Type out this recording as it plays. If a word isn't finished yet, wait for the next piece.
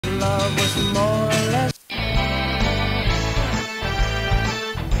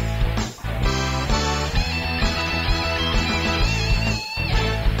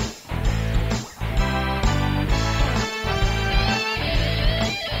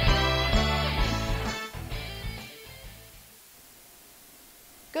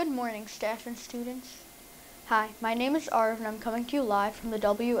Good morning, staff and students. Hi, my name is Arv and I'm coming to you live from the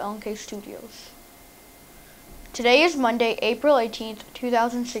WLNK studios. Today is Monday, April 18th,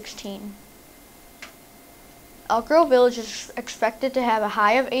 2016. Elk Grove Village is expected to have a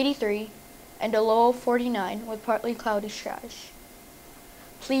high of 83 and a low of 49 with partly cloudy skies.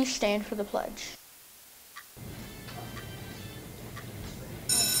 Please stand for the pledge.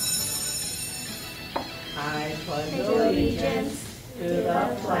 I pledge allegiance to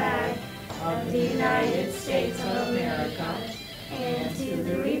the flag of the United States of America and to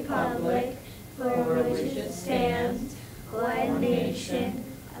the republic for which it stands, one nation,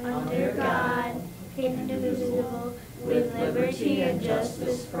 under God, indivisible, with liberty and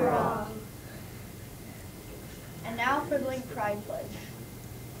justice for all. And now for the Lake Pride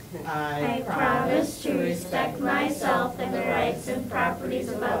Pledge. I promise to respect myself and the rights and properties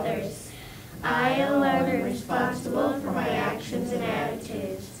of others. I alone am responsible for my actions and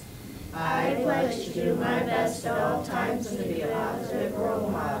attitudes. I pledge to do my best at all times and to be a positive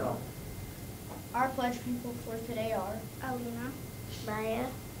role model. Our pledge people for today are Alina, Maya.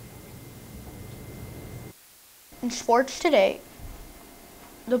 In sports today,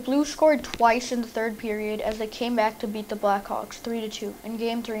 the Blues scored twice in the third period as they came back to beat the Blackhawks 3-2 in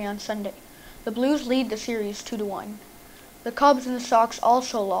Game 3 on Sunday. The Blues lead the series 2-1. The Cubs and the Sox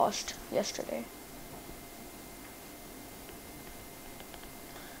also lost yesterday.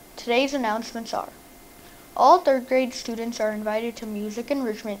 Today's announcements are: all third grade students are invited to music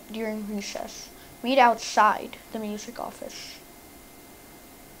enrichment during recess. Meet outside the music office.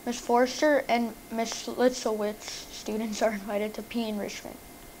 Miss Forrester and Miss Litzowitz students are invited to PE enrichment.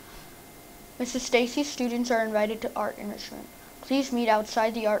 Mrs. Stacy's students are invited to art enrichment. Please meet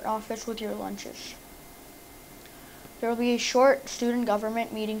outside the art office with your lunches. There will be a short student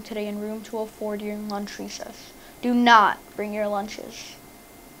government meeting today in room 204 during lunch recess. Do not bring your lunches.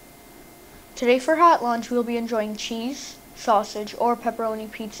 Today for hot lunch, we will be enjoying cheese, sausage, or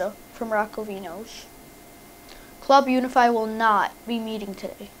pepperoni pizza from Raccovino's. Club Unify will not be meeting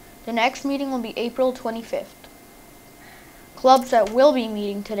today. The next meeting will be April 25th. Clubs that will be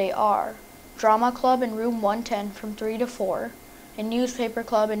meeting today are Drama Club in room 110 from 3 to 4, and Newspaper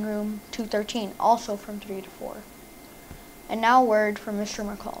Club in room 213, also from 3 to 4. And now a word from Mr.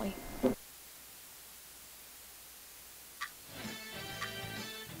 McCauley.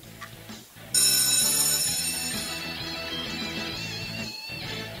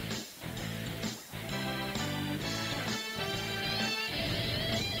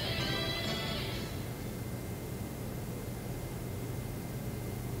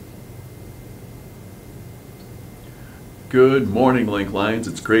 Good morning, Link Lions.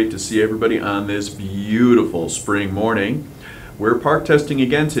 It's great to see everybody on this beautiful spring morning. We're park testing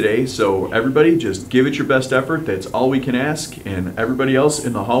again today, so everybody just give it your best effort. That's all we can ask. And everybody else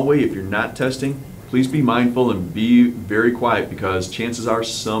in the hallway, if you're not testing, please be mindful and be very quiet because chances are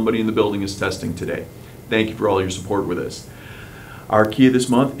somebody in the building is testing today. Thank you for all your support with us. Our key of this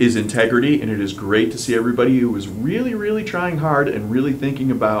month is integrity, and it is great to see everybody who is really trying hard and really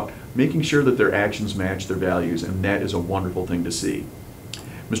thinking about making sure that their actions match their values, and that is a wonderful thing to see.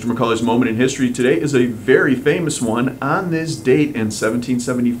 Mr. McCauley's moment in history today is a very famous one. On this date in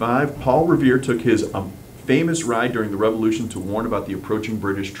 1775, Paul Revere took his famous ride during the Revolution to warn about the approaching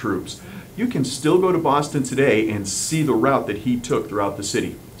British troops. You can still go to Boston today and see the route that he took throughout the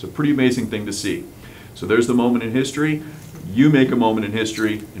city. It's a pretty amazing thing to see. So there's the moment in history. You make a moment in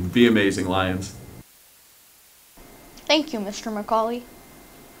history and be amazing, Lions. Thank you, Mr. McCauley.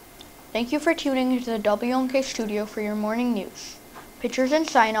 Thank you for tuning into the WLNK studio for your morning news. Pictures and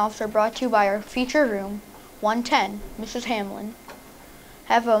sign-offs are brought to you by our feature room, 110, Mrs. Hamlin.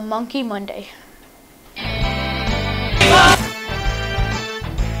 Have a monkey Monday.